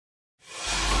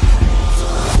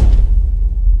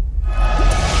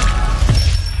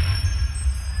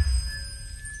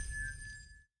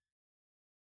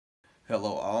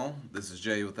Hello all, this is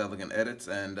Jay with Elegant Edits,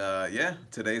 and yeah,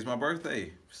 today's my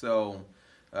birthday. So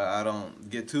I don't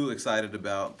get too excited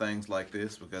about things like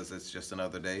this because it's just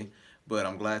another day, but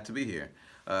I'm glad to be here.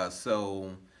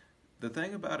 So the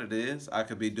thing about it is I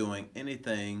could be doing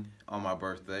anything on my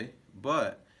birthday,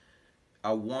 but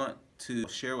I want to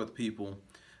share with people,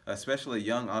 especially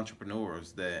young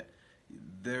entrepreneurs, that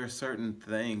there are certain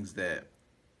things that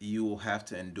you will have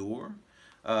to endure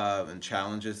and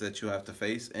challenges that you have to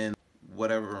face in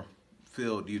whatever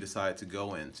field you decide to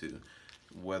go into,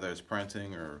 whether it's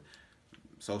printing or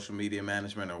social media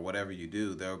management or whatever you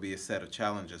do. There will be a set of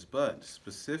challenges, but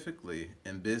specifically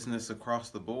in business across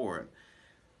the board,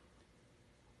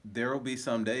 there will be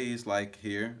some days like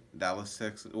here, Dallas,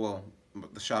 Texas. Well,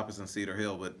 the shop is in Cedar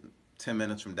Hill, but 10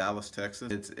 minutes from Dallas,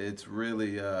 Texas. It's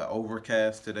really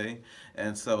overcast today,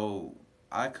 and so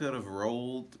I could have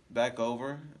rolled back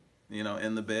over,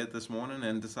 in the bed this morning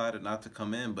and decided not to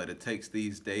come in, but it takes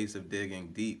these days of digging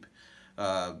deep.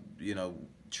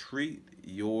 Treat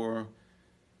your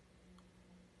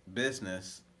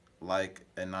business like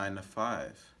a 9 to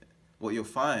 5. What you'll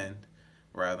find,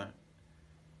 rather,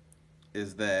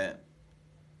 is that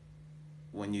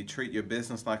when you treat your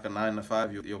business like a 9 to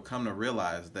 5, you'll come to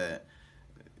realize that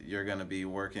you're going to be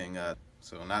working,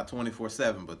 so not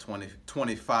 24/7, but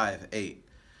 25/8.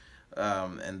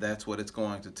 And that's what it's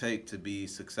going to take to be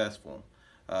successful.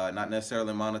 Not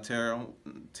necessarily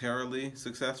monetarily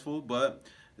successful, but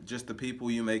just the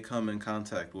people you may come in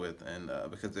contact with. And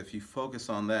because if you focus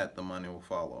on that, the money will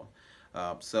follow.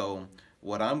 So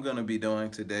what I'm going to be doing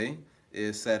today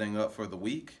is setting up for the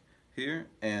week here,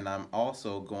 and I'm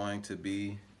also going to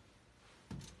be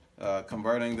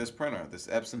converting this printer, this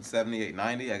Epson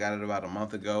 7890. I got it about a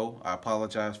month ago. I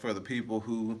apologize for the people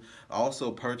who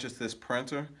also purchased this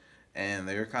printer and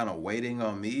they're kind of waiting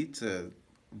on me to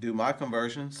do my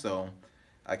conversion, so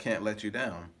I can't let you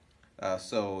down.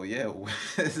 So yeah,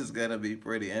 this is gonna be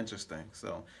pretty interesting.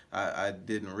 So I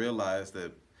didn't realize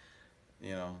that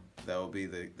that would be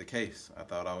the case. I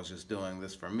thought I was just doing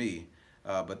this for me,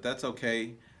 but that's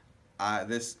okay.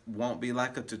 This won't be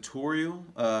like a tutorial.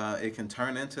 It can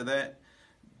turn into that,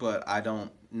 but I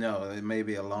don't know. It may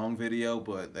be a long video,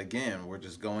 but again, we're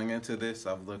just going into this.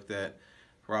 I've looked at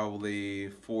probably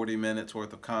 40 minutes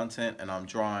worth of content, and I'm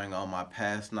drawing on my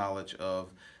past knowledge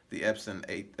of the Epson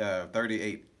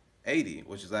 3880,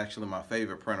 which is actually my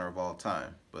favorite printer of all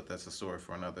time, but that's a story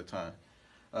for another time.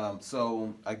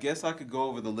 So I guess I could go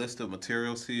over the list of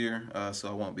materials here, so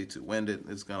I won't be too winded.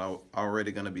 It's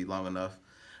already gonna be long enough.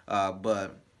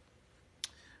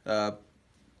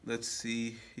 Let's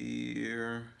see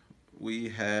here. We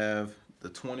have the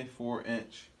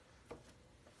 24-inch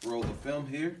roll of film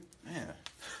here. Man,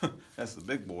 that's the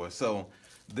big boy. So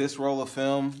this roll of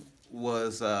film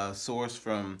was sourced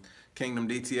from Kingdom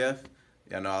DTF.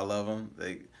 I know I love them.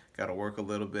 They got to work a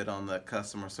little bit on the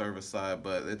customer service side,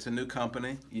 but it's a new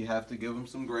company. You have to give them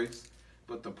some grace.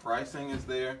 But the pricing is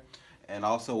there, and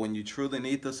also when you truly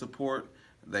need the support,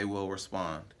 they will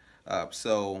respond.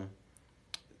 So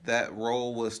that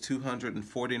roll was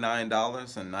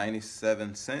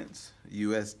 $249.97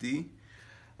 USD.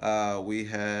 We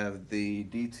have the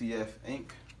DTF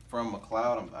ink from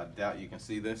McLeod. I doubt you can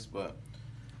see this, but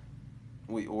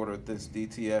we ordered this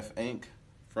DTF ink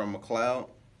from McLeod,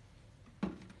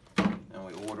 and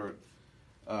we ordered,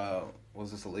 was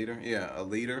this a liter? Yeah, a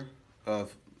liter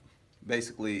of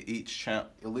basically each channel,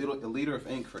 a liter of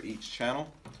ink for each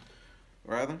channel,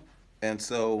 rather. And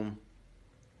so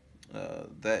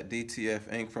that DTF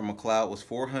ink from McLeod was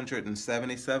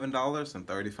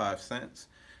 $477.35.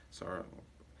 So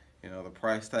the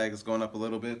price tag is going up a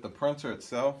little bit. The printer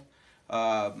itself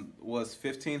was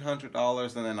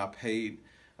 $1,500, and then I paid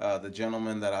the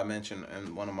gentleman that I mentioned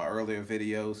in one of my earlier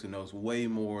videos, who knows way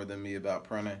more than me about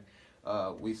printing.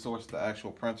 We sourced the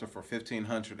actual printer for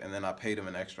 $1,500, and then I paid him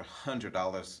an extra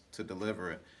 $100 to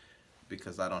deliver it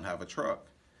because I don't have a truck.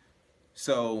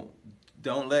 So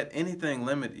don't let anything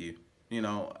limit you.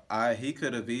 He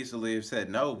could have easily have said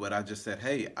no, but I just said,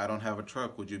 hey, I don't have a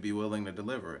truck. Would you be willing to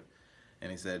deliver it? And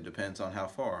he said, depends on how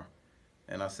far.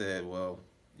 And I said, well,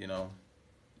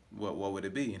 what would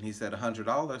it be? And he said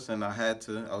 $100, and I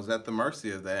was at the mercy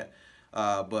of that.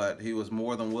 But he was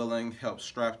more than willing, helped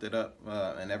strapped it up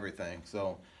and everything.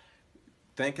 So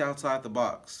think outside the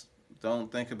box.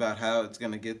 Don't think about how it's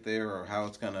going to get there or how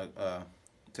it's going to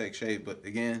take shape. But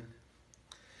again,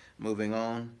 moving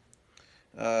on.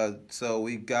 So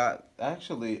we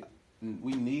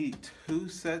need 2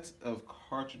 sets of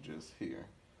cartridges here.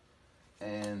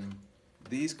 And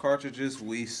these cartridges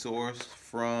we sourced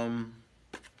from,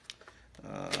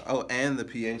 and the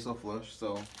PIEZO flush.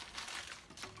 So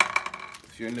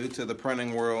you're new to the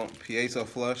printing world, piezo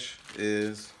flush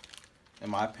is,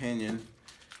 in my opinion,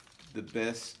 the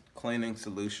best cleaning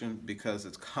solution because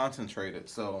it's concentrated.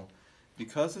 So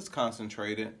because it's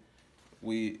concentrated,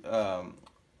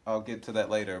 I'll get to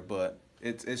that later, but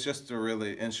it's just a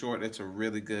really, in short, it's a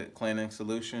really good cleaning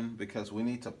solution because we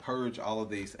need to purge all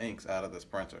of these inks out of this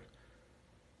printer.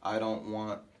 I don't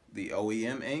want the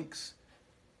OEM inks,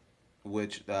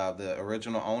 which the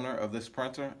original owner of this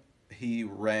printer, he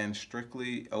ran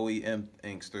strictly OEM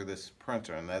inks through this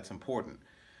printer, and that's important.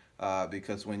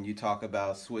 Because when you talk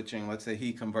about switching, let's say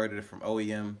he converted it from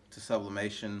OEM to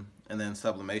sublimation and then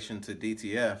sublimation to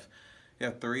DTF, you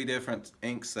have 3 different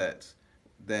ink sets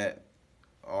that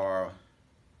are,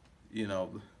 you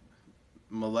know,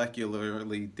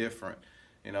 molecularly different.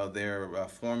 You know, they're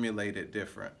formulated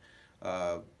different.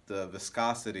 The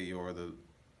viscosity or the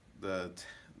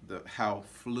how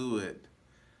fluid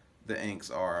the inks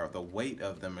are, the weight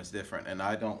of them is different, and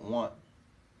I don't want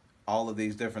all of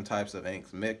these different types of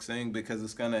inks mixing because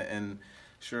it's going to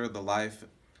ensure the life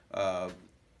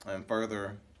and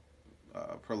further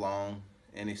prolong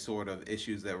any sort of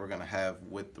issues that we're going to have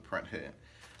with the print head.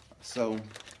 So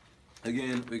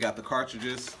again, we got the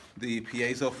cartridges, the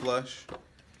piezo flush,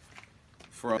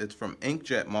 it's from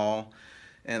INKJET Mall,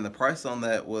 and the price on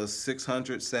that was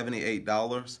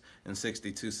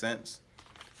 $678.62.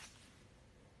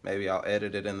 Maybe I'll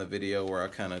edit it in the video where I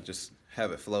kind of just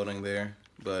have it floating there.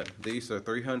 But these are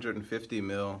 350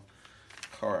 ml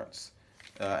carts,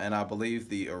 and I believe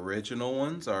the original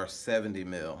ones are 70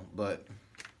 ml, but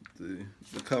the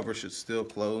cover should still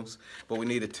close. But we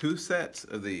needed 2 sets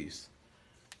of these.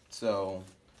 So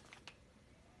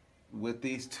with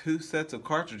these 2 sets of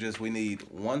cartridges, we need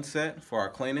 1 set for our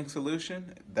cleaning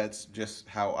solution. That's just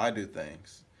how I do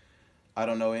things. I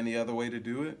don't know any other way to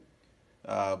do it,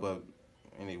 but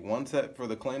you need 1 set for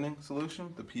the cleaning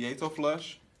solution, the piezo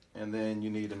flush, and then you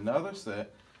need another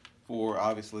set for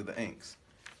obviously the inks.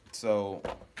 So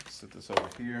set this over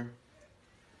here.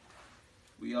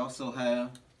 We also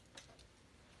have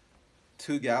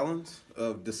 2 gallons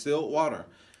of distilled water,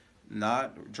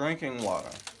 not drinking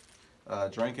water.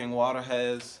 Drinking water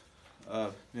has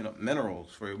you know,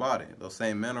 minerals for your body. Those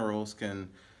same minerals can,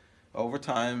 over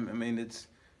time, I mean, it's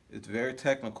very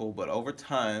technical, but over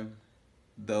time,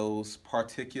 those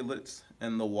particulates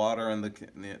in the water and the,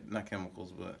 not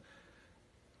chemicals, but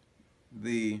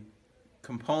the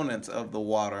components of the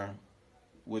water,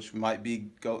 which might be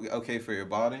okay for your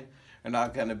body, are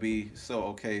not going to be so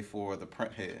okay for the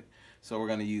print head. So we're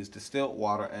going to use distilled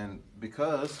water, and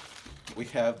because we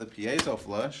have the piezo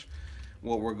flush,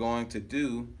 what we're going to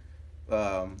do,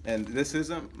 and this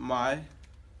isn't my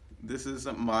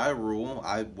rule.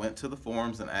 I went to the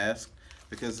forums and asked,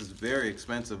 because it's very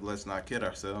expensive, let's not kid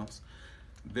ourselves,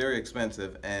 very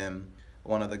expensive, and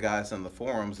one of the guys in the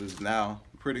forums is now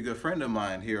a pretty good friend of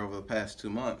mine here over the past 2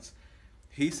 months.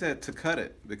 He said to cut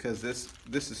it because this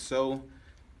is so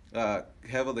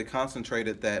heavily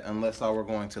concentrated that unless I were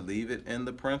going to leave it in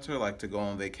the printer, like to go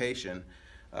on vacation,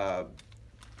 I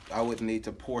would need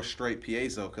to pour straight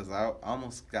piezo because I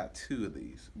almost got 2 of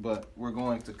these. But we're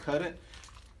going to cut it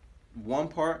 1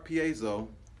 part piezo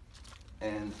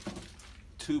and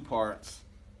 2 parts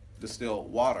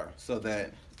distilled water so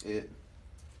that it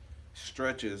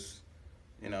stretches,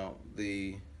 you know,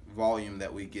 the volume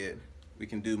that we get. We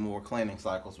can do more cleaning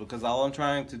cycles because all I'm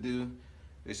trying to do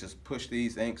is just push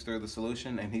these inks through the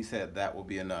solution, and he said that will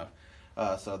be enough.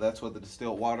 So that's what the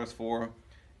distilled water is for.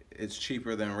 It's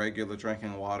cheaper than regular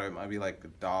drinking water. It might be like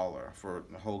 $1 for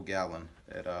a whole gallon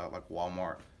at like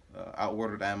Walmart. I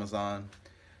ordered Amazon.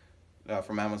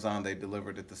 From Amazon, they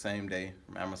delivered it the same day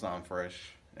from Amazon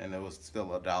Fresh, and it was still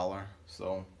 $1.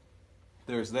 So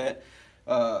there's that.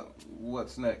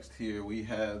 What's next here? We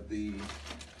have the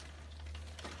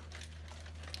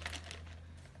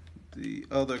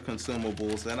other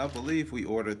consumables, and I believe we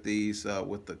ordered these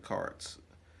with the carts.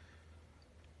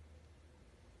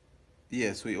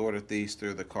 Yes, we ordered these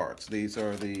through the carts. These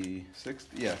are the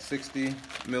 60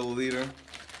 milliliter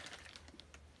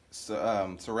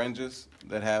syringes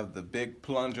that have the big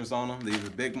plungers on them. These are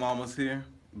big mamas here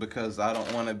because I don't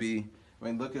want to be, I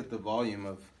mean, look at the volume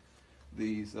of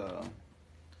these,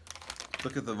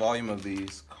 look at the volume of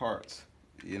these carts.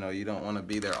 You know, you don't want to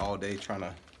be there all day trying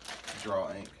to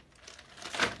draw ink.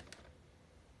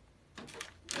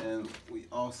 And we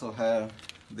also have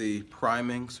the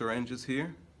priming syringes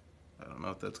here. I don't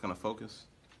know if that's going to focus.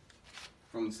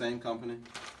 From the same company.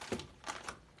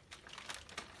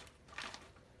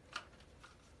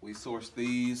 We sourced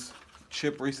these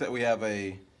chip reset. We have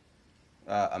a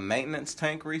maintenance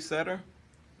tank resetter,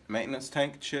 maintenance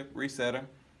tank chip resetter,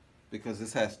 because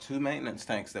this has 2 maintenance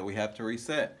tanks that we have to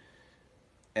reset.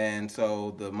 And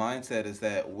so the mindset is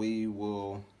that we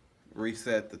will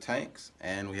reset the tanks,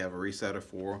 and we have a resetter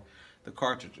for the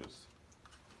cartridges.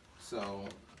 So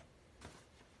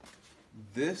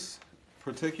this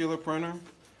particular printer,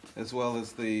 as well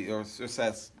as it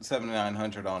says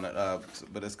 7900 on it,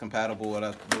 but it's compatible with,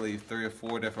 I believe, 3 or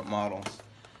 4 different models.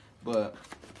 But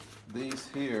these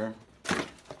here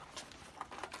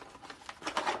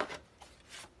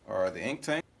are the ink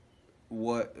tank.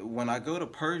 When I go to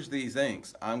purge these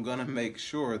inks, I'm gonna make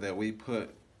sure that we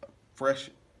put fresh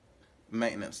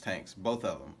maintenance tanks, both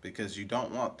of them, because you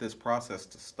don't want this process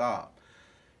to stop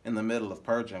in the middle of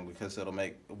purging, because it'll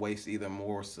waste either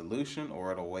more solution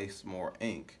or it'll waste more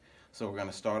ink. So we're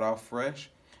gonna start off fresh,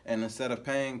 and instead of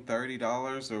paying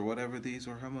 $30 or whatever these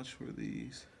were, how much were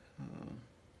these?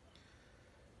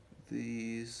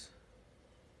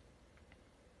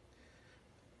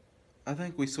 I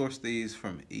think we sourced these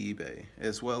from eBay,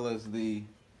 as well as I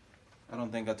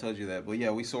don't think I told you that, but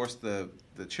yeah, we sourced the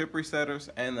chip resetters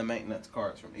and the maintenance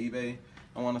carts from eBay.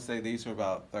 I want to say these are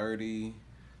about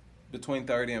between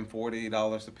 $30 and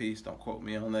 $40 a piece. Don't quote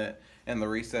me on that. And the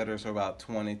resetters are about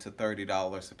 $20 to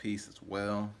 $30 a piece as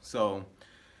well. So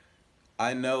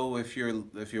I know if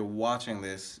you're watching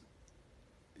this,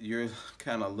 you're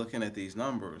kind of looking at these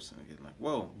numbers and getting like,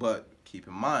 whoa. But keep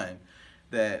in mind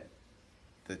that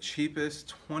the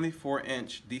cheapest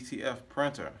 24-inch DTF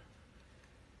printer,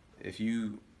 if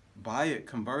you buy it,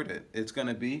 convert it, it's going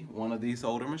to be one of these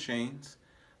older machines.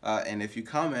 And if you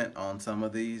comment on some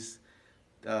of these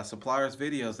suppliers'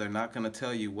 videos, they're not going to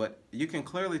tell you what. You can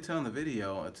clearly tell in the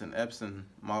video it's an Epson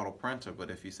model printer, but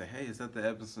if you say, hey, is that the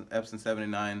Epson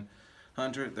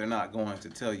 7900, they're not going to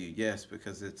tell you yes,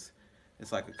 because it's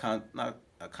like not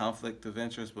a conflict of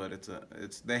interest, but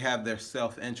they have their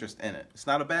self-interest in it. It's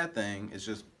not a bad thing, it's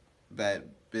just bad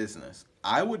business.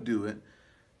 I would do it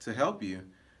to help you,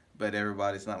 but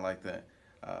everybody's not like that.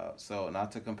 So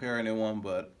not to compare anyone,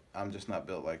 but I'm just not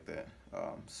built like that.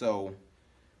 So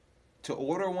to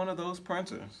order one of those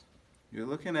printers, you're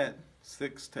looking at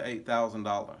 $6,000 to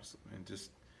 $8,000, and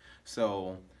just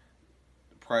so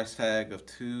price tag of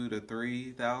 $2,000 to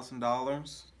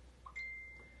 $3,000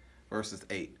 versus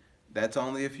 $8,000. That's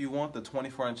only if you want the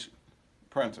 24-inch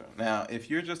printer. Now, if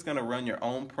you're just going to run your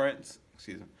own prints,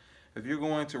 if you're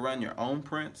going to run your own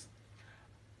prints,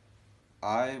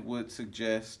 I would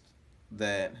suggest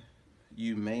that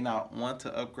you may not want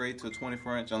to upgrade to a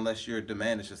 24-inch unless your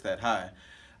demand is just that high.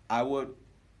 I would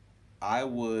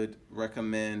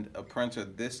recommend a printer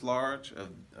this large,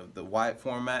 of the wide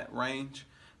format range,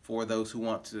 for those who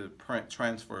want to print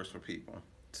transfers for people.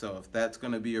 So if that's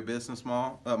going to be your business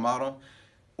model,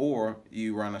 or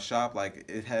you run a shop, like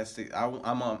it has to,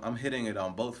 I'm hitting it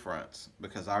on both fronts,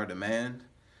 because our demand,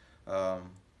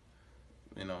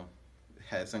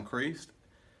 has increased,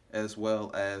 as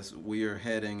well as we are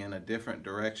heading in a different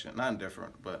direction. Not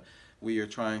different, but we are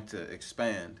trying to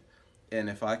expand. And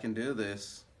if I can do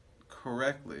this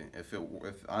correctly, if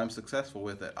I'm successful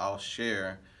with it, I'll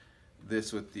share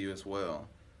this with you as well.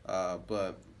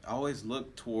 But always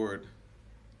look toward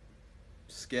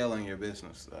scaling your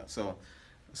business. So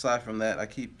aside from that, I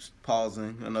keep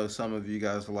pausing. I know some of you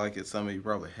guys like it, some of you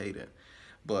probably hate it,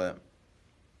 but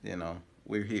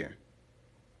we're here,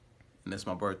 and it's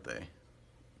my birthday.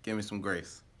 Give me some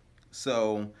grace.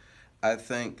 So I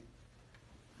think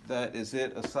that is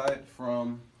it, aside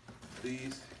from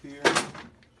these here.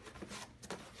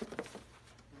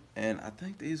 And I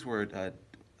think these were, I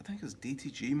think it's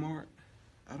DTG Mart.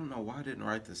 I don't know why I didn't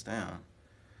write this down.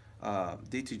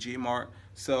 DTG Mart.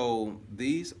 So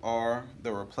these are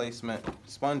the replacement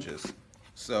sponges.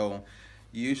 So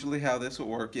usually how this would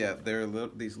work, yeah, there are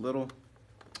these little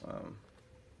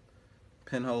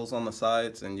pinholes on the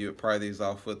sides, and you would pry these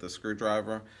off with a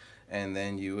screwdriver, and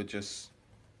then you would just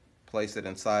place it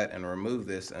inside and remove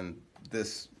this, and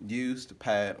this used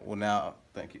pad will now,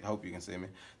 hope you can see me,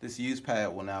 this used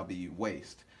pad will now be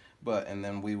waste. And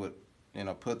then we would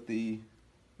put the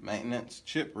maintenance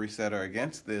chip resetter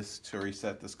against this to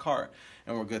reset this cart,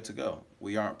 and we're good to go.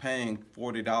 We aren't paying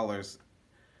 $40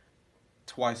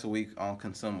 twice a week on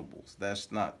consumables.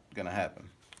 That's not gonna happen.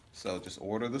 So just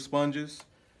order the sponges,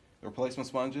 the replacement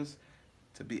sponges.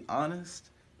 To be honest,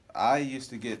 I used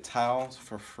to get towels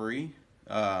for free,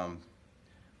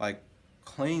 like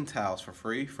clean towels for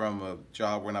free, from a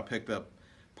job when I picked up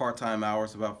part-time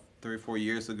hours about 3 or 4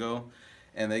 years ago,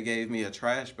 and they gave me a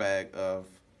trash bag of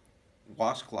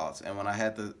washcloths. And when I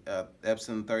had the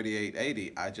Epson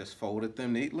 3880, I just folded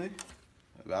them neatly,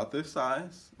 about this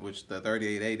size, which the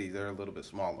 3880, they're a little bit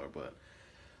smaller, but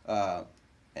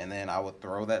and then I would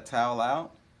throw that towel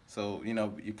out, So, you know,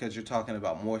 because you're talking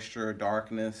about moisture,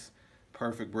 darkness,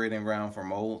 perfect breeding ground for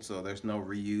mold, so there's no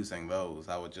reusing those.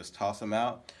 I would just toss them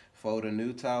out, fold a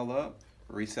new towel up,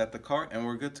 reset the cart, and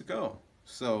we're good to go.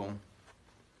 So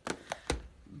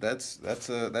that's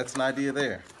an idea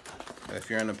there. If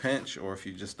you're in a pinch, or if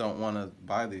you just don't want to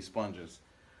buy these sponges.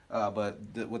 But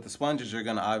with the sponges, you're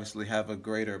going to obviously have a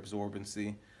greater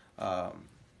absorbency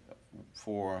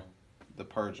for the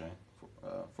purging,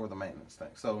 for the maintenance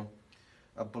thing. So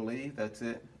I believe that's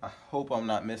it. I hope I'm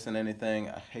not missing anything.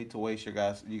 I hate to waste you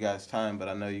guys' time, but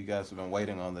I know you guys have been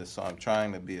waiting on this, so I'm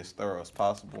trying to be as thorough as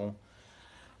possible.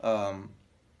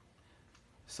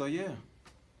 So yeah,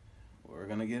 we're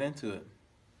gonna get into it.